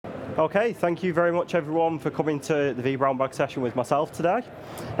Okay, thank you very much everyone for coming to the vBrownBag session with myself today.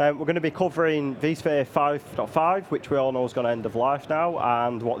 We're going to be covering vSphere 5.5, which we all know is going to end of life now,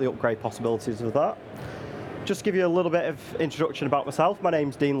 and what the upgrade possibilities of that. Just to give you a little bit of introduction about myself, my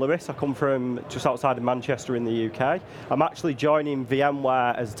name's Dean Lewis. I come from just outside of Manchester in the UK. I'm actually joining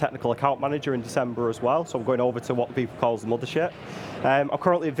VMware as a technical account manager in December as well, so I'm going over to what people call the mothership. I'm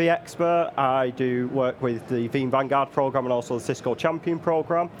currently a vExpert. I do work with the Veeam Vanguard program and also the Cisco Champion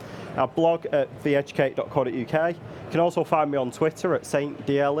program. I blog at veducate.co.uk. You can also find me on Twitter at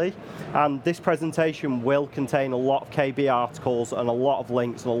SaintDLE. And this presentation will contain a lot of KB articles and a lot of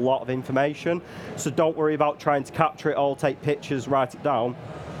links and a lot of information. So don't worry about trying to capture it all, take pictures, write it down.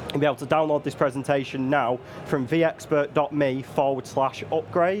 You'll be able to download this presentation now from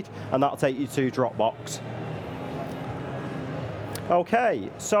vexpert.me/upgrade, and that'll take you to Dropbox. Okay,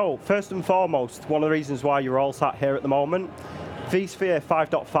 so first and foremost, one of the reasons why you're all sat here at the moment, vSphere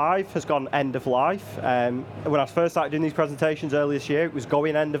 5.5 has gone end of life. When I first started doing these presentations earlier this year, it was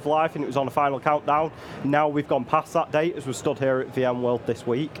going end of life and it was on a final countdown. Now we've gone past that date as we've stood here at VMworld this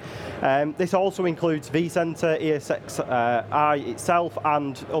week. This also includes vCenter, ESXi itself,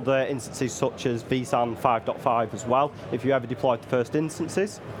 and other instances such as vSAN 5.5 as well, if you ever deployed the first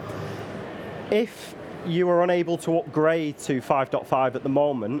instances. If you are unable to upgrade to 5.5 at the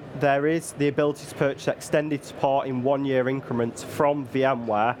moment, there is the ability to purchase extended support in 1-year increments from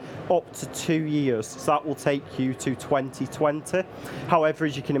VMware up to 2 years. So that will take you to 2020. However,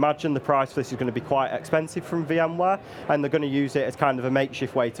 as you can imagine, the price for this is going to be quite expensive from VMware, and they're going to use it as kind of a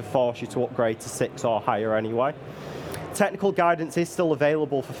makeshift way to force you to upgrade to 6 or higher anyway. Technical guidance is still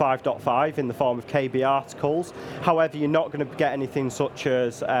available for 5.5 in the form of KB articles. However, you're not going to get anything such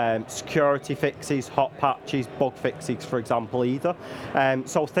as security fixes, hot patches, bug fixes, for example, either.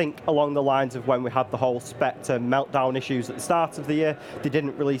 So think along the lines of when we had the whole Spectre meltdown issues at the start of the year. They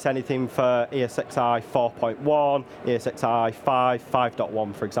didn't release anything for ESXi 4.1, ESXi 5,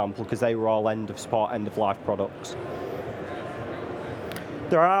 5.1, for example, because they were all end of support, end of life products.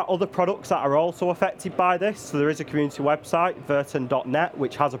 There are other products that are also affected by this. So there is a community website, verton.net,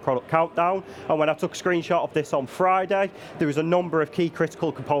 which has a product countdown. And when I took a screenshot of this on Friday, there was a number of key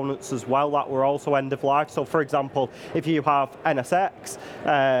critical components as well that were also end of life. So for example, if you have NSX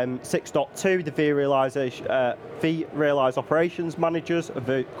 6.2, the vRealize Operations Managers,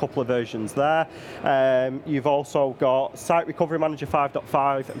 a couple of versions there. You've also got Site Recovery Manager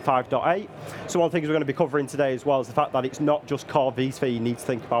 5.5 and 5.8. So one of the things we're going to be covering today as well is the fact that it's not just core vSphere you need to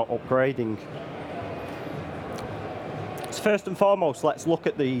think about upgrading. So first and foremost, let's look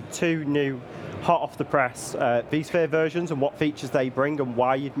at the 2 new hot off the press vSphere versions and what features they bring and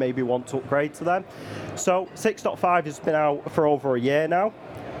why you'd maybe want to upgrade to them. So 6.5 has been out for over a year now.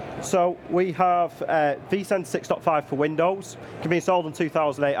 So we have vCenter 6.5 for Windows, can be installed on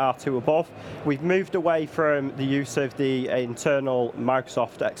 2008 R2 above. We've moved away from the use of the internal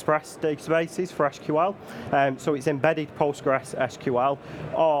Microsoft Express databases for SQL. So it's embedded Postgres SQL,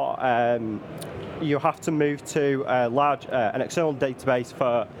 or you have to move to an external database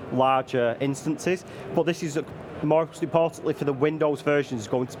for larger instances. But this is, most importantly for the Windows version, is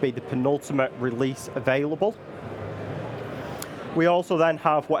going to be the penultimate release available. We also then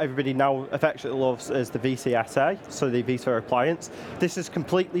have what everybody now affectionately loves as the VCSA, so the vSphere appliance. This has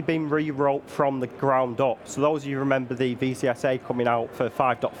completely been rewrote from the ground up. So those of you who remember the VCSA coming out for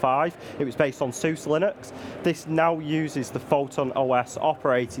 5.5, it was based on SUSE Linux. This now uses the Photon OS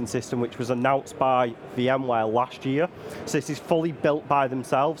operating system, which was announced by VMware last year. So this is fully built by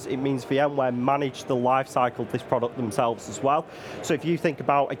themselves. It means VMware managed the life cycle of this product themselves as well. So if you think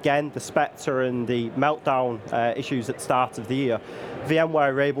about, again, the Spectre and the meltdown issues at the start of the year,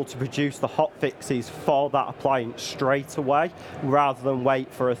 VMware are able to produce the hot fixes for that appliance straight away, rather than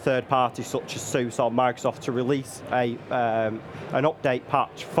wait for a third party such as SUSE or Microsoft to release an update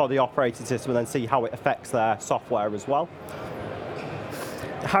patch for the operating system and then see how it affects their software as well.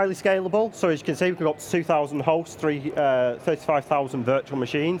 Highly scalable, so as you can see, we've got up to 2,000 hosts, 35,000 virtual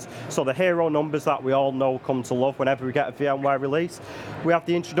machines. So the hero numbers that we all know come to love whenever we get a VMware release. We have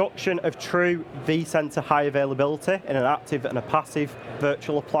the introduction of true vCenter high availability in an active and a passive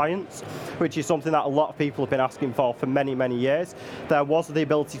virtual appliance, which is something that a lot of people have been asking for many, many years. There was the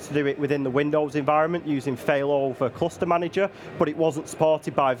ability to do it within the Windows environment using failover cluster manager, but it wasn't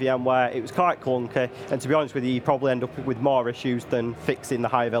supported by VMware. It was quite clunky, and to be honest with you, you probably end up with more issues than fixing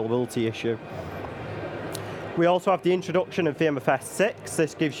the high availability issue. We also have the introduction of VMFS 6.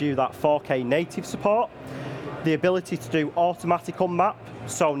 This gives you that 4K native support, the ability to do automatic unmap,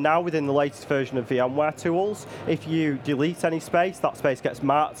 So now within the latest version of VMware tools, if you delete any space, that space gets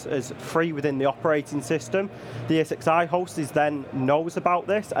marked as free within the operating system. The ESXi host then knows about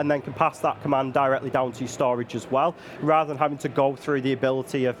this and then can pass that command directly down to your storage as well, rather than having to go through the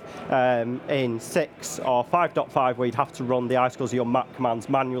ability of in 6 or 5.5 where you'd have to run the iscals or mat commands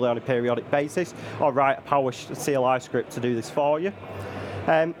manually on a periodic basis, or write a PowerCLI script to do this for you.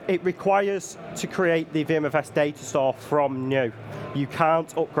 It requires to create the VMFS data store from new. You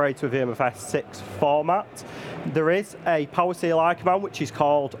can't upgrade to a VMFS 6 format. There is a PowerCLI command which is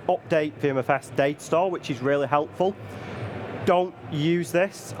called update VMFS data store, which is really helpful. Don't use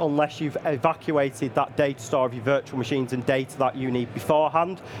this unless you've evacuated that data store of your virtual machines and data that you need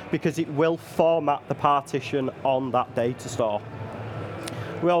beforehand, because it will format the partition on that data store.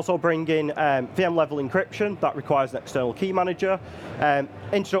 We also bring in VM level encryption that requires an external key manager.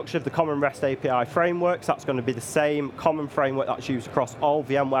 Introduction of the common REST API frameworks, that's going to be the same common framework that's used across all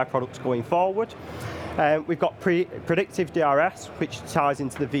VMware products going forward. We've got predictive DRS, which ties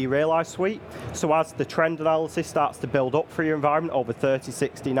into the vRealize suite. So as the trend analysis starts to build up for your environment over 30,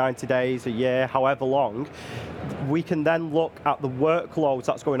 60, 90 days, a year, however long, we can then look at the workloads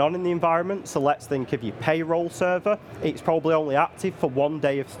that's going on in the environment. So let's think of your payroll server. It's probably only active for 1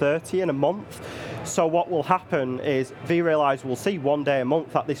 day of 30 in a month. So what will happen is vRealize will see 1 day a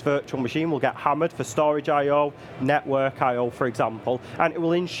month that this virtual machine will get hammered for storage I/O, network I/O, for example, and it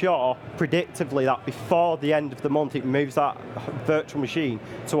will ensure predictively that before the end of the month it moves that virtual machine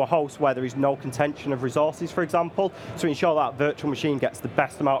to a host where there is no contention of resources, for example, to ensure that virtual machine gets the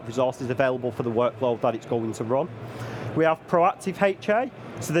best amount of resources available for the workload that it's going to run. We have proactive HA,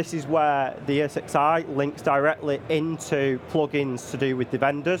 so this is where the ESXi links directly into plugins to do with the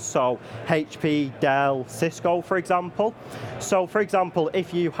vendors, so HP, Dell, Cisco, for example. So, for example,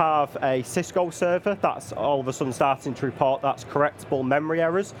 if you have a Cisco server that's all of a sudden starting to report that's correctable memory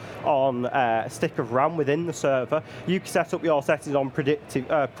errors on a stick of RAM within the server, you can set up your settings on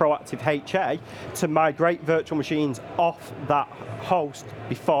proactive HA to migrate virtual machines off that host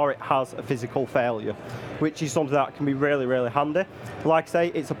before it has a physical failure, which is something that can be really, really handy. Like I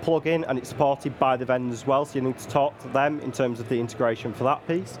say, it's a plugin and it's supported by the vendors as well, so you need to talk to them in terms of the integration for that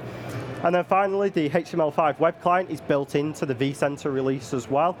piece. And then finally, the HTML5 web client is built into the vCenter release as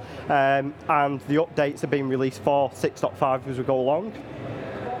well, and the updates are being released for 6.5 as we go along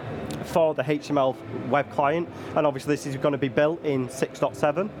for the HTML web client, and obviously this is going to be built in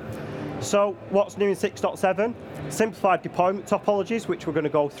 6.7. So what's new in 6.7? Simplified deployment topologies, which we're going to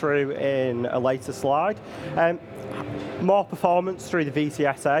go through in a later slide. More performance through the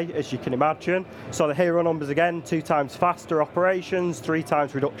VCSA, as you can imagine. So the hero numbers again, 2 times faster operations, 3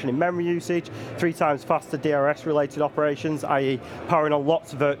 times reduction in memory usage, 3 times faster DRS-related operations, i.e. powering on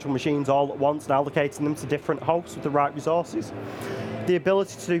lots of virtual machines all at once and allocating them to different hosts with the right resources. The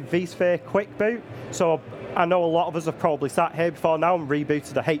ability to do vSphere quick boot. So I know a lot of us have probably sat here before now and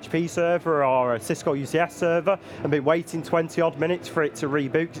rebooted a HP server or a Cisco UCS server and been waiting 20 odd minutes for it to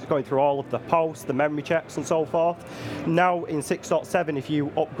reboot because it's going through all of the posts, the memory checks and so forth. Now in 6.7, if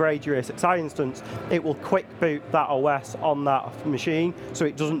you upgrade your ESXi instance, it will quick boot that OS on that machine so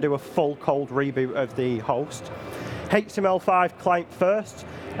it doesn't do a full cold reboot of the host. HTML5 client first.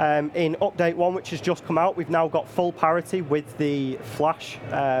 In update 1, which has just come out, we've now got full parity with the Flash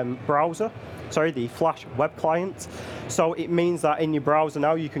the Flash web client. So it means that in your browser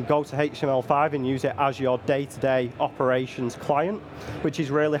now you can go to HTML5 and use it as your day-to-day operations client, which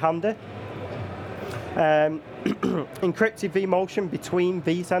is really handy. Encrypted vMotion between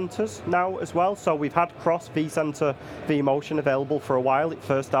vCenters now as well. So we've had cross vCenter vMotion available for a while. It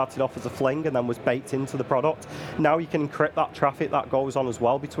first started off as a fling and then was baked into the product. Now you can encrypt that traffic that goes on as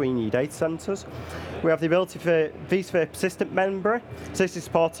well between your data centers. We have the ability for vSphere persistent memory. So this is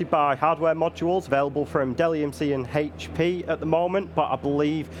supported by hardware modules available from Dell EMC and HP at the moment, but I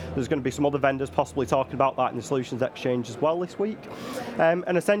believe there's going to be some other vendors possibly talking about that in the Solutions Exchange as well this week.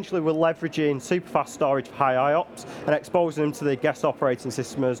 And essentially we're leveraging super fast storage for high IOPS and exposing them to the guest operating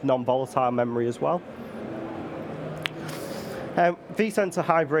system as non-volatile memory as well. vCenter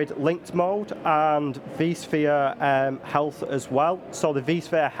hybrid linked mode and vSphere health as well. So the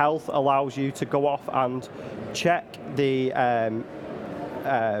vSphere health allows you to go off and check the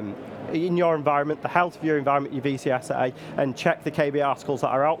in your environment, the health of your environment, your VCSA, and check the KB articles that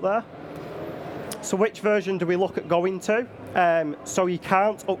are out there. So which version do we look at going to? So you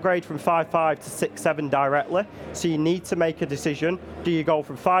can't upgrade from 5.5 to 6.7 directly, so you need to make a decision. Do you go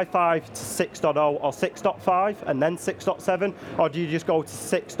from 5.5 to 6.0 or 6.5 and then 6.7, or do you just go to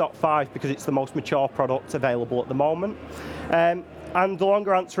 6.5 because it's the most mature product available at the moment? And the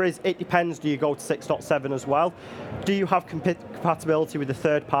longer answer is, it depends. Do you go to 6.7 as well? Do you have compatibility with the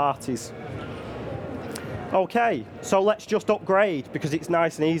third parties? Okay, so let's just upgrade because it's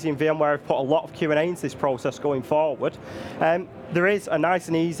nice and easy, and VMware have put a lot of Q&A into this process going forward. There is a nice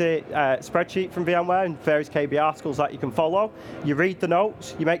and easy spreadsheet from VMware and various KB articles that you can follow. You read the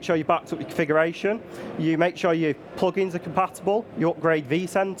notes, you make sure you backed up your configuration, you make sure your plugins are compatible, you upgrade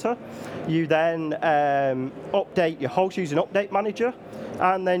vCenter, you then update your host using Update Manager,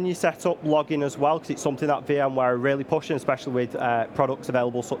 and then you set up login as well, because it's something that VMware are really pushing, especially with products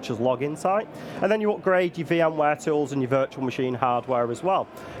available such as LogInsight. And then you upgrade your VMware tools and your virtual machine hardware as well.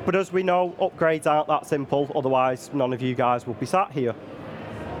 But as we know, upgrades aren't that simple, otherwise none of you guys will be sat here.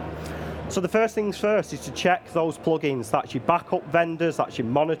 So the first things first is to check those plugins. That's your backup vendors, that's your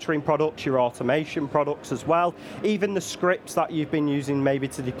monitoring products, your automation products as well, even the scripts that you've been using maybe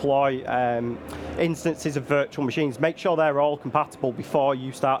to deploy instances of virtual machines. Make sure they're all compatible before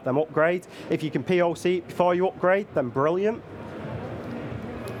you start them upgrades. If you can POC it before you upgrade, then brilliant.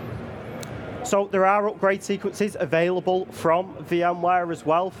 So there are upgrade sequences available from VMware as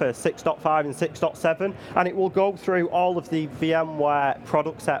well for 6.5 and 6.7, and it will go through all of the VMware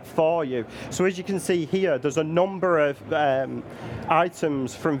product set for you. So as you can see here, there's a number of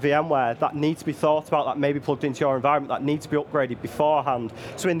items from VMware that need to be thought about, that may be plugged into your environment, that need to be upgraded beforehand.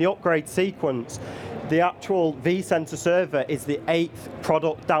 So in the upgrade sequence, the actual vCenter server is the 8th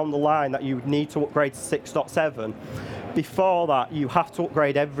product down the line that you would need to upgrade to 6.7. Before that, you have to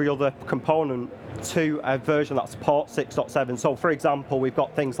upgrade every other component to a version that supports 6.7. So for example, we've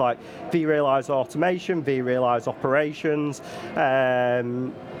got things like vRealize Automation, vRealize Operations,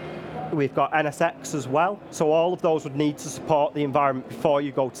 we've got NSX as well. So all of those would need to support the environment before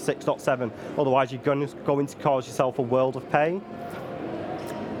you go to 6.7. Otherwise, you're going to cause yourself a world of pain.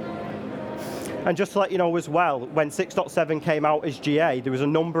 And just to let you know as well, when 6.7 came out as GA, there was a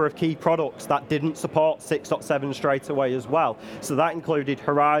number of key products that didn't support 6.7 straight away as well. So that included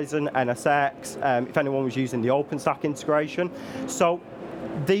Horizon, NSX, if anyone was using the OpenStack integration. So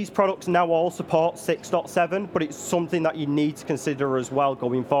these products now all support 6.7, but it's something that you need to consider as well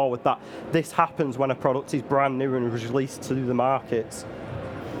going forward, that this happens when a product is brand new and released to the markets.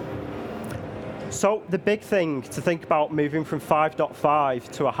 So the big thing to think about moving from 5.5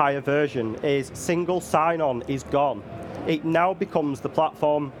 to a higher version is single sign-on is gone. It now becomes the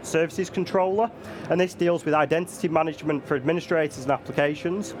platform services controller, and this deals with identity management for administrators and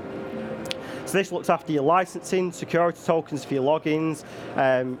applications. So this looks after your licensing, security tokens for your logins,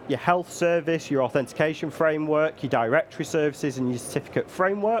 your health service, your authentication framework, your directory services, and your certificate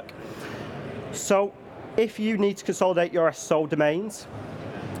framework. So if you need to consolidate your SSO domains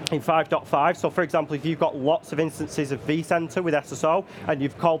in 5.5, so for example, if you've got lots of instances of vCenter with SSO and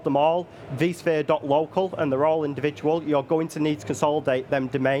you've called them all vSphere.local and they're all individual, you're going to need to consolidate them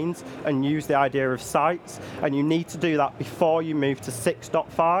domains and use the idea of sites, and you need to do that before you move to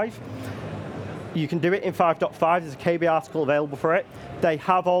 6.5. You can do it in 5.5, there's a KB article available for it. They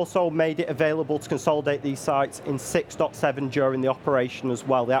have also made it available to consolidate these sites in 6.7 during the operation as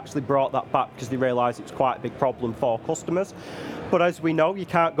well. They actually brought that back because they realised it's quite a big problem for customers. But as we know, you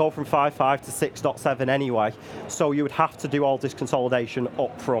can't go from 5.5 to 6.7 anyway, so you would have to do all this consolidation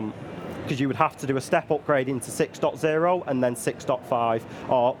up front, because you would have to do a step upgrade into 6.0 and then 6.5,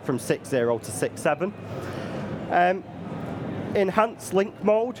 or from 6.0 to 6.7. Enhanced link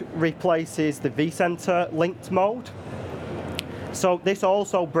mode replaces the vCenter linked mode. So this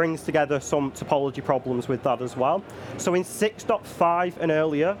also brings together some topology problems with that as well. So in 6.5 and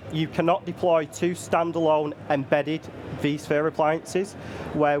earlier, you cannot deploy two standalone embedded vSphere appliances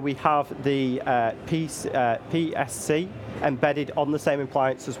where we have the PSC embedded on the same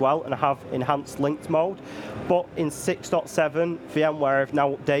appliance as well and have enhanced linked mode. But in 6.7, VMware have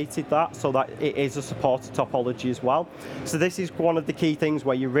now updated that so that it is a supported topology as well. So this is one of the key things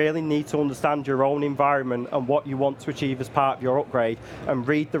where you really need to understand your own environment and what you want to achieve as part of your upgrade, and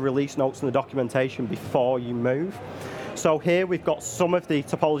read the release notes and the documentation before you move. So here we've got some of the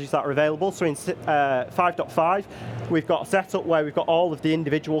topologies that are available. So in 5.5, we've got a setup where we've got all of the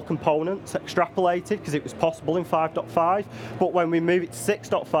individual components extrapolated because it was possible in 5.5. But when we move it to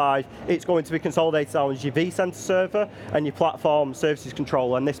 6.5, it's going to be consolidated down as your vCenter server and your platform services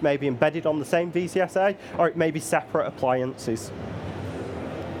controller. And this may be embedded on the same VCSA, or it may be separate appliances.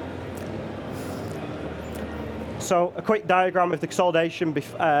 So a quick diagram of the consolidation of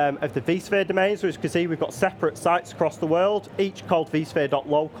the vSphere domains. So as you can see, we've got separate sites across the world, each called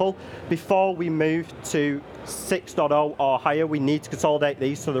vSphere.local. Before we move to 6.0 or higher, we need to consolidate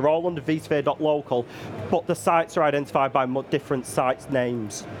these, so they're all under vSphere.local, but the sites are identified by different sites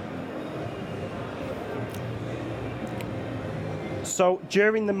names. So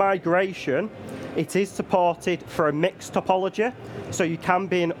during the migration, it is supported for a mixed topology, so you can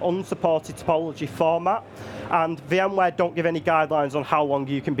be in unsupported topology format, and VMware don't give any guidelines on how long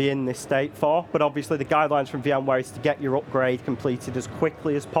you can be in this state for, but obviously the guidelines from VMware is to get your upgrade completed as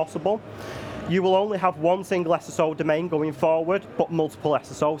quickly as possible. You will only have one single SSO domain going forward, but multiple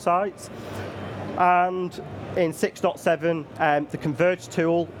SSO sites. And in 6.7, the Converge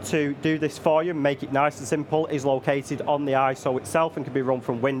tool to do this for you and make it nice and simple is located on the ISO itself and can be run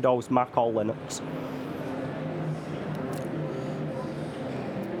from Windows, Mac or Linux.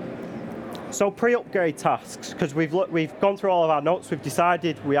 So pre-upgrade tasks, because we've gone through all of our notes, we've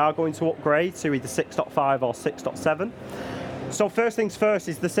decided we are going to upgrade to either 6.5 or 6.7. So first things first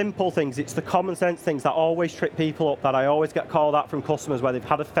is the simple things. It's the common sense things that always trip people up, that I always get called out from customers where they've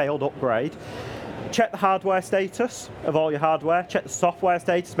had a failed upgrade. Check the hardware status of all your hardware. Check the software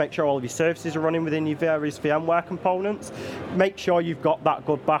status. Make sure all of your services are running within your various VMware components. Make sure you've got that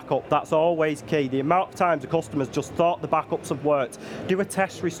good backup. That's always key. The amount of times the customers just thought the backups have worked. Do a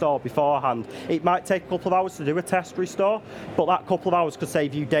test restore beforehand. It might take a couple of hours to do a test restore, but that couple of hours could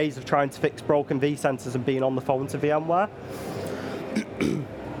save you days of trying to fix broken vCenters and being on the phone to VMware.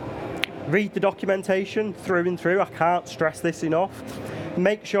 Read the documentation through and through. I can't stress this enough.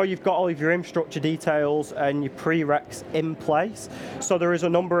 Make sure you've got all of your infrastructure details and your prereqs in place. So there is a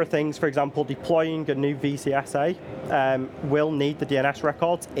number of things, for example, deploying a new VCSA will need the DNS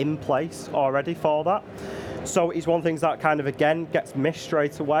records in place already for that. So it's one of the things that kind of, again, gets missed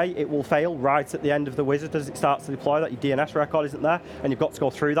straight away. It will fail right at the end of the wizard as it starts to deploy that your DNS record isn't there, and you've got to go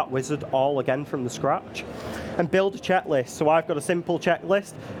through that wizard all again from the scratch. And build a checklist. So I've got a simple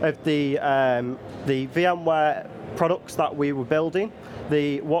checklist of the VMware products that we were building,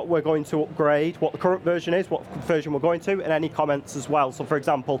 what we're going to upgrade, what the current version is, what version we're going to, and any comments as well. So for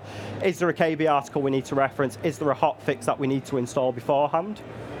example, is there a KB article we need to reference? Is there a hotfix that we need to install beforehand?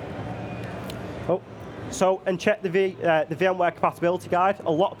 And check the VMware compatibility guide.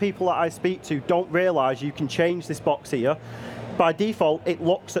 A lot of people that I speak to don't realize you can change this box here. By default, it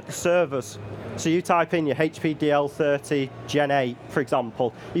looks at the servers. So you type in your HP DL30 Gen 8, for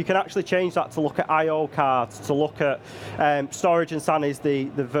example. You can actually change that to look at I/O cards, to look at storage and SAN is the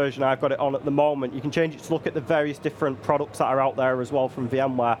version I've got it on at the moment. You can change it to look at the various different products that are out there as well from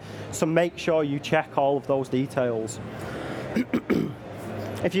VMware. So make sure you check all of those details.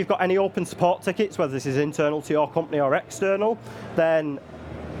 If you've got any open support tickets, whether this is internal to your company or external, then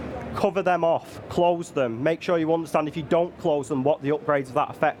cover them off, close them. Make sure you understand if you don't close them what the upgrades of that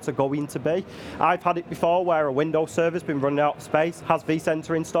effect are going to be. I've had it before where a Windows server's been running out of space, has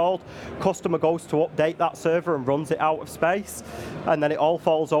vCenter installed, customer goes to update that server and runs it out of space, and then it all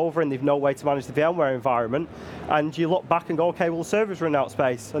falls over and they've no way to manage the VMware environment. And you look back and go, okay, well the server's running out of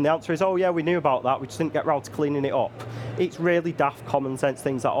space. And the answer is, oh yeah, we knew about that, we just didn't get around to cleaning it up. It's really daft common sense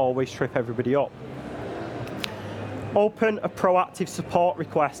things that always trip everybody up. Open a proactive support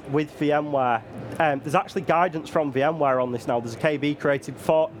request with VMware. There's actually guidance from VMware on this now. There's a KB created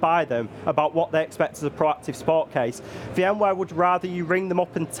by them about what they expect as a proactive support case. VMware would rather you ring them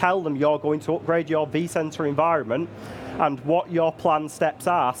up and tell them you're going to upgrade your vCenter environment and what your planned steps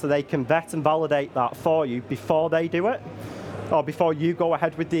are so they can vet and validate that for you before they do it, or before you go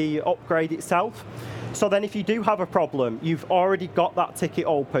ahead with the upgrade itself. So then if you do have a problem, you've already got that ticket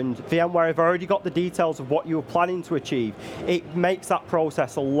opened, VMware have already got the details of what you were planning to achieve. It makes that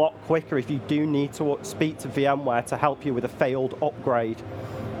process a lot quicker if you do need to speak to VMware to help you with a failed upgrade.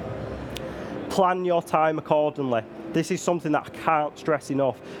 Plan your time accordingly. This is something that I can't stress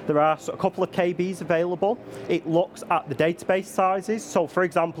enough. There are a couple of KBs available. It looks at the database sizes. So for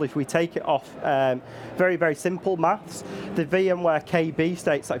example, if we take it off very, very simple maths, the VMware KB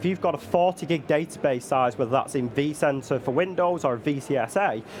states that if you've got a 40 gig database size, whether that's in vCenter for Windows or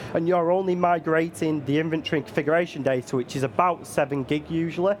VCSA, and you're only migrating the inventory and configuration data, which is about 7 gig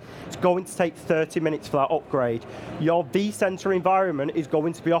usually, it's going to take 30 minutes for that upgrade. Your vCenter environment is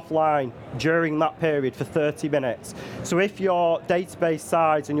going to be offline during that period for 30 minutes. So if your database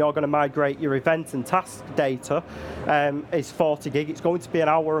size and you're going to migrate your event and task data is 40 gig, it's going to be 1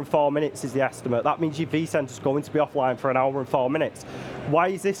 hour and 4 minutes is the estimate. That means your vCenter is going to be offline for 1 hour and 4 minutes. Why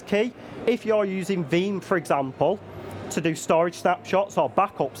is this key? If you're using Veeam, for example, to do storage snapshots or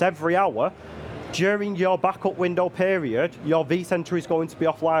backups every hour, during your backup window period, your vCenter is going to be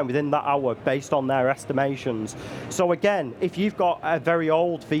offline within that hour based on their estimations. So again, if you've got a very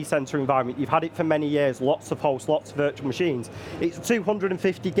old vCenter environment, you've had it for many years, lots of hosts, lots of virtual machines, it's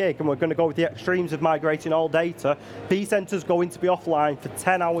 250 gig and we're going to go with the extremes of migrating all data, vCenter is going to be offline for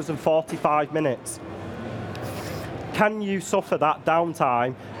 10 hours and 45 minutes. Can you suffer that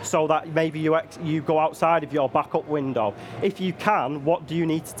downtime so that maybe you go outside of your backup window? If you can, what do you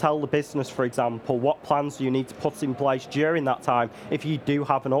need to tell the business, for example? What plans do you need to put in place during that time if you do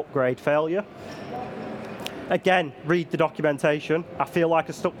have an upgrade failure? Again, read the documentation. I feel like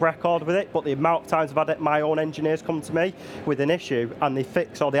a stuck record with it, but the amount of times I've had my own engineers come to me with an issue and the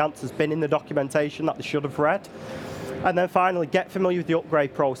fix or the answer's been in the documentation that they should have read. And then finally, get familiar with the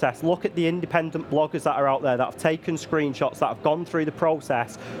upgrade process. Look at the independent bloggers that are out there that have taken screenshots, that have gone through the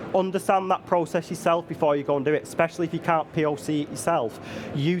process. Understand that process yourself before you go and do it, especially if you can't POC it yourself.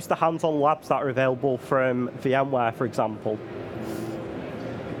 Use the hands-on labs that are available from VMware, for example.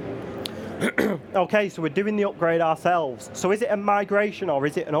 Okay, so we're doing the upgrade ourselves. So is it a migration or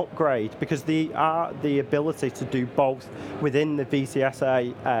is it an upgrade? Because the ability to do both within the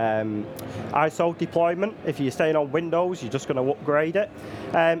VCSA ISO deployment. If you're staying on Windows, you're just going to upgrade it.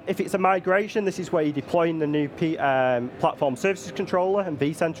 If it's a migration, this is where you're deploying the new platform services controller and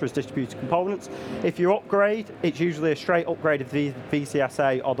vCenter as distributed components. If you upgrade, it's usually a straight upgrade of the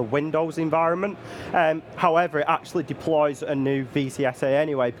VCSA or the Windows environment. However, it actually deploys a new VCSA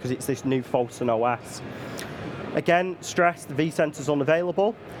anyway because it's this new Photon OS. Again, stress the vCenter's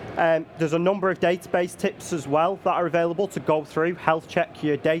unavailable. There's a number of database tips as well that are available to go through, health check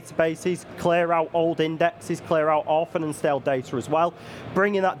your databases, clear out old indexes, clear out orphan and stale data as well,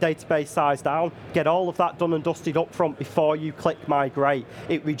 bringing that database size down, get all of that done and dusted up front before you click migrate.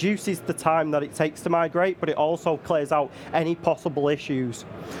 It reduces the time that it takes to migrate, but it also clears out any possible issues.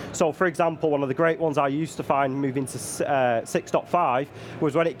 So for example, one of the great ones I used to find moving to 6.5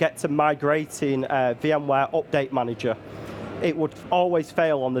 was when it gets to migrating VMware Update Manager. It would always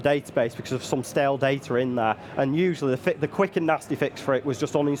fail on the database because of some stale data in there. And usually the quick and nasty fix for it was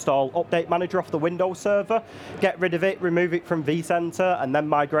just uninstall Update Manager off the Windows server, get rid of it, remove it from vCenter, and then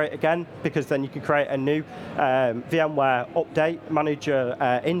migrate again, because then you can create a new VMware Update Manager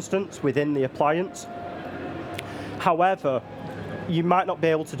instance within the appliance. However, you might not be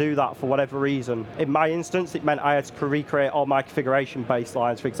able to do that for whatever reason. In my instance, it meant I had to recreate all my configuration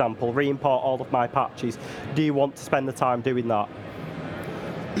baselines, for example, re-import all of my patches. Do you want to spend the time doing that?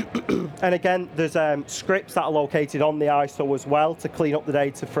 And again, there's scripts that are located on the ISO as well to clean up the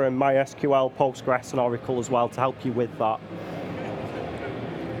data from MySQL, Postgres, and Oracle as well to help you with that.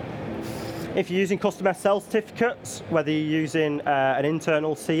 If you're using custom SL certificates, whether you're using an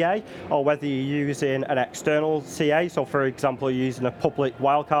internal CA or whether you're using an external CA, so for example, you're using a public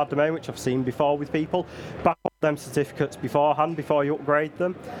wildcard domain, which I've seen before with people, back up them certificates beforehand before you upgrade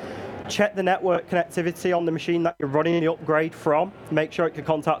them. Check the network connectivity on the machine that you're running the upgrade from. Make sure it can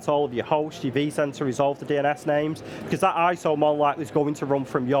contact all of your hosts, your vCenter, resolve the DNS names, because that ISO more likely is going to run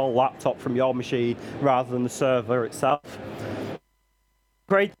from your laptop, from your machine, rather than the server itself.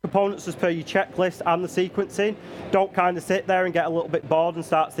 Upgrade components as per your checklist and the sequencing. Don't kind of sit there and get a little bit bored and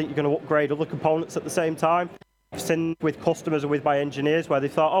start to think you're going to upgrade other components at the same time. I've seen with customers or with my engineers where they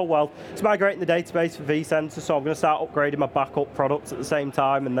thought, oh well, it's migrating the database for vCenter, so I'm going to start upgrading my backup products at the same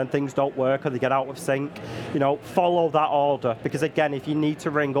time, and then things don't work or they get out of sync. You know, follow that order, because again, if you need to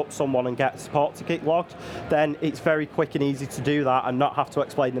ring up someone and get support ticket logged, then it's very quick and easy to do that and not have to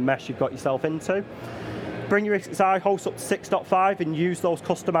explain the mess you've got yourself into. Bring your ESXi host up to 6.5 and use those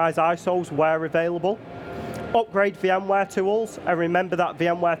customized ISOs where available. Upgrade VMware tools, and remember that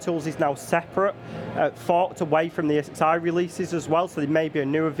VMware tools is now separate, forked away from the ESXi releases as well, so there may be a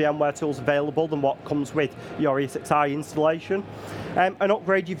newer VMware tools available than what comes with your ESXi installation. And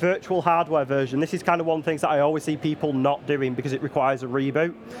upgrade your virtual hardware version. This is kind of one of the things that I always see people not doing because it requires a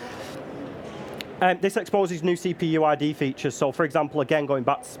reboot. This exposes new CPU ID features. So for example, again, going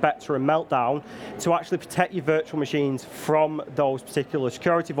back to Spectre and Meltdown, to actually protect your virtual machines from those particular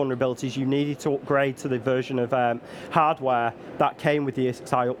security vulnerabilities, you needed to upgrade to the version of hardware that came with the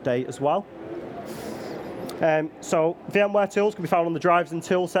ESXi update as well. So VMware tools can be found on the drives and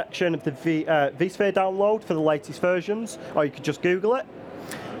tools section of the vSphere download for the latest versions, or you could just Google it.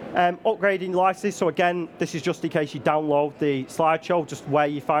 Upgrading licenses, so again, this is just in case you download the slideshow, just where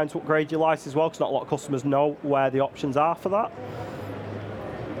you find to upgrade your license as well, because not a lot of customers know where the options are for that.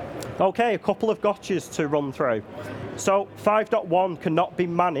 Okay, a couple of gotchas to run through. So 5.1 cannot be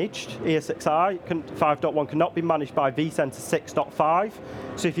managed, ESXi 5.1 cannot be managed by vCenter 6.5.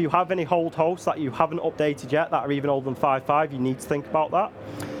 So if you have any old hosts that you haven't updated yet, that are even older than 5.5, you need to think about that.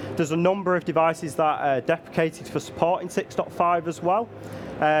 There's a number of devices that are deprecated for supporting 6.5 as well.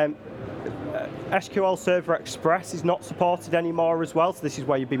 SQL Server Express is not supported anymore as well, so this is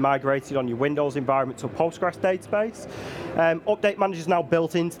where you'd be migrated on your Windows environment to a Postgres database. Update Manager is now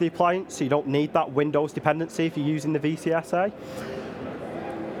built into the appliance, so you don't need that Windows dependency if you're using the VCSA.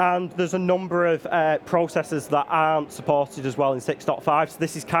 And there's a number of processors that aren't supported as well in 6.5. So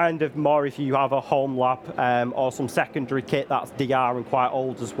this is kind of more if you have a home lab or some secondary kit that's DR and quite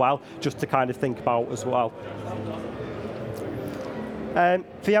old as well, just to kind of think about as well.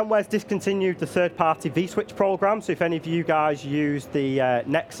 VMware's discontinued the third-party vSwitch program, so if any of you guys use the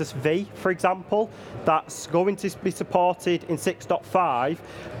Nexus V, for example, that's going to be supported in 6.5,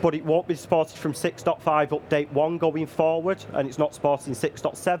 but it won't be supported from 6.5 update 1 going forward, and it's not supported in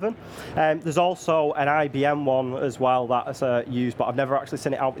 6.7. There's also an IBM one as well that's used, but I've never actually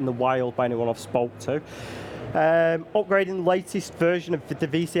seen it out in the wild by anyone I've spoke to. Upgrading the latest version of the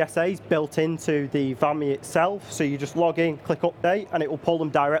VCSA is built into the VAMI itself, so you just log in, click update, and it will pull them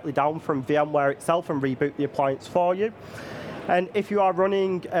directly down from VMware itself and reboot the appliance for you. And if you are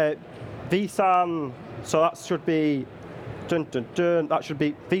running vSAN, so that should be that should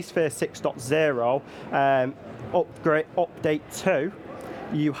be vSphere 6.0 update 2.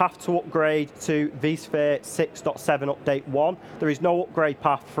 You have to upgrade to vSphere 6.7 update 1. There is no upgrade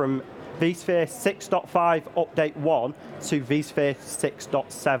path from vSphere 6.5 update 1 to vSphere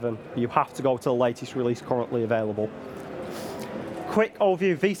 6.7. You have to go to the latest release currently available. Quick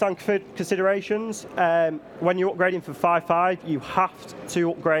overview of vSAN considerations. When you're upgrading from 5.5, you have to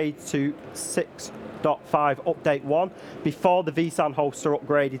upgrade to 6.5 update 1 before the vSAN hosts are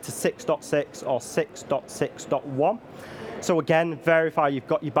upgraded to 6.6 or 6.6.1. So again, verify you've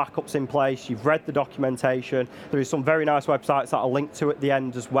got your backups in place, you've read the documentation. There is some very nice websites that I'll link to at the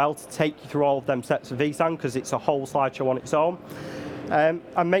end as well to take you through all of them sets of vSAN, because it's a whole slideshow on its own. And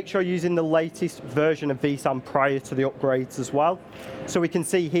make sure you're using the latest version of vSAN prior to the upgrades as well. So we can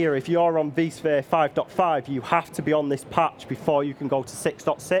see here, if you're on vSphere 5.5, you have to be on this patch before you can go to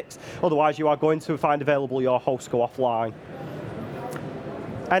 6.6. Otherwise, you are going to find available your hosts go offline.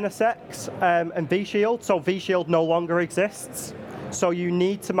 NSX and vShield. So vShield no longer exists. So you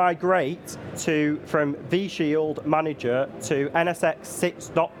need to migrate from vShield Manager to NSX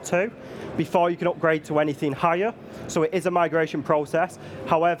 6.2 before you can upgrade to anything higher. So it is a migration process.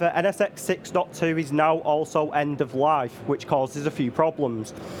 However, NSX 6.2 is now also end of life, which causes a few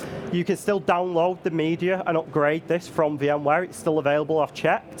problems. You can still download the media and upgrade this from VMware. It's still available, I've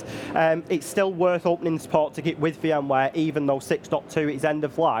checked. It's still worth opening the support ticket with VMware, even though 6.2 is end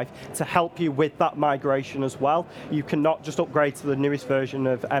of life, to help you with that migration as well. You cannot just upgrade to the newest version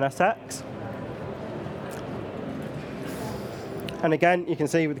of NSX. And again, you can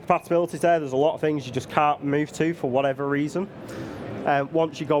see with the compatibilities there, there's a lot of things you just can't move to for whatever reason.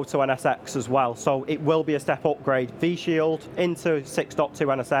 Once you go to NSX as well. So it will be a step upgrade, vShield into 6.2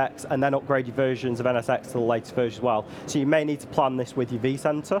 NSX, and then upgrade your versions of NSX to the latest version as well. So you may need to plan this with your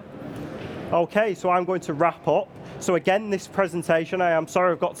vCenter. Okay, so I'm going to wrap up. So again, this presentation, I am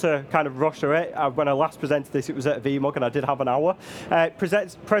sorry I've got to kind of rush through it. When I last presented this, it was at VMUG, and I did have an hour.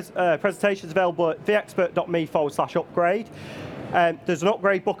 Presentations available at theexpert.me/upgrade. There's an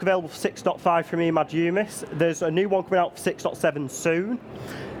upgrade book available for 6.5 from Emad Umis. There's a new one coming out for 6.7 soon.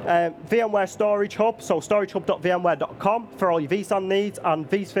 VMware Storage Hub, so storagehub.vmware.com for all your vSAN needs, and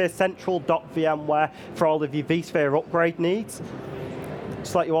vSphereCentral.vmware for all of your vSphere upgrade needs.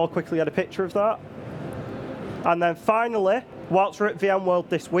 Just let you all quickly get a picture of that. And then finally, whilst we're at VMworld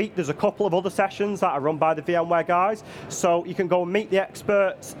this week, there's a couple of other sessions that are run by the VMware guys. So you can go and meet the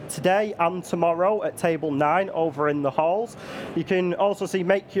experts today and tomorrow at table 9 over in the halls. You can also see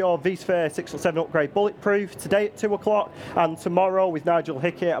Make Your vSphere 6.7 Upgrade Bulletproof today at 2 o'clock, and tomorrow with Nigel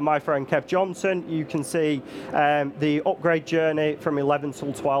Hickett and my friend Kev Johnson, you can see the upgrade journey from 11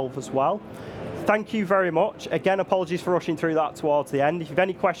 till 12 as well. Thank you very much. Again, apologies for rushing through that towards the end. If you have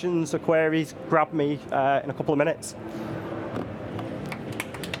any questions or queries, grab me in a couple of minutes.